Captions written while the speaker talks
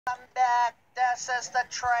Back. This is the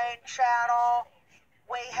train channel.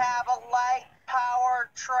 We have a light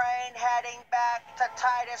powered train heading back to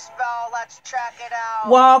Titusville. Let's check it out.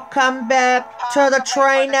 Welcome back to the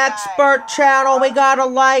Train Expert channel. We got a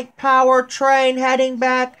light powered train heading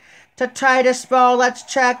back to Titusville. Let's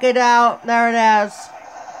check it out. There it is.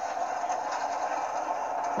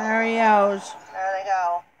 There he goes. There they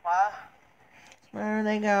go. What? There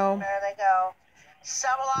they go. There they go.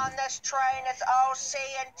 Assemble on this train is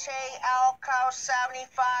OC&T Elko 75.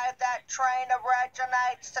 That train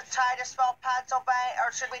originates to Titusville, Pennsylvania,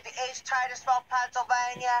 or should we be East Titusville,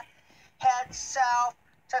 Pennsylvania, heads south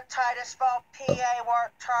to Titusville, PA, where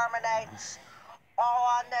it terminates. All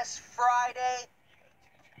on this Friday,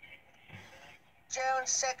 June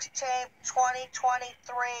 16th, 2023,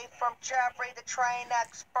 from Jeffrey the Train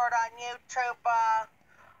Expert on YouTube.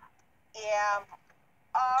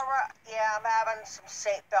 I'm having some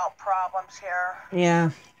seatbelt problems here.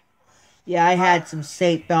 Yeah, I had some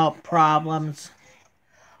seatbelt problems.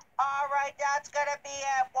 Alright, that's gonna be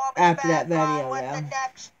it. We'll be after back that video, on with the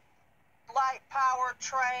next light-powered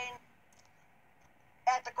train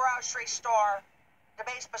at the grocery store. To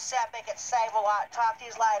be specific, it's Save-A-Lot. Talk to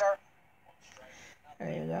you later.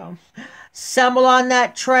 There you go. Assemble on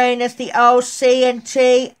that train is the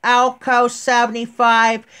OC&T Elko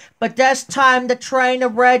 75, but this time the train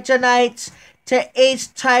originates to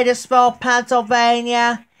East Titusville,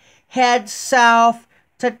 Pennsylvania, heads south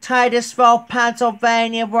to Titusville,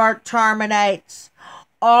 Pennsylvania, where it terminates.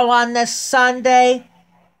 All on this Sunday,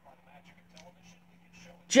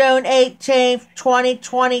 June 18th,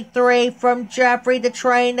 2023, from Jeffrey the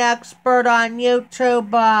Train Expert on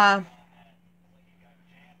YouTube.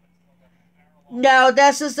 No,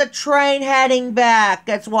 this is the train heading back.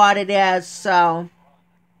 That's what it is, so.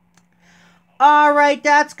 Alright,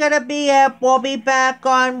 that's gonna be it. We'll be back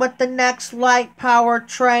on with the next light-powered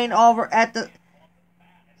train over at the...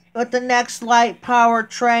 With the next light-powered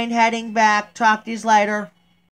train heading back. Talk to you later.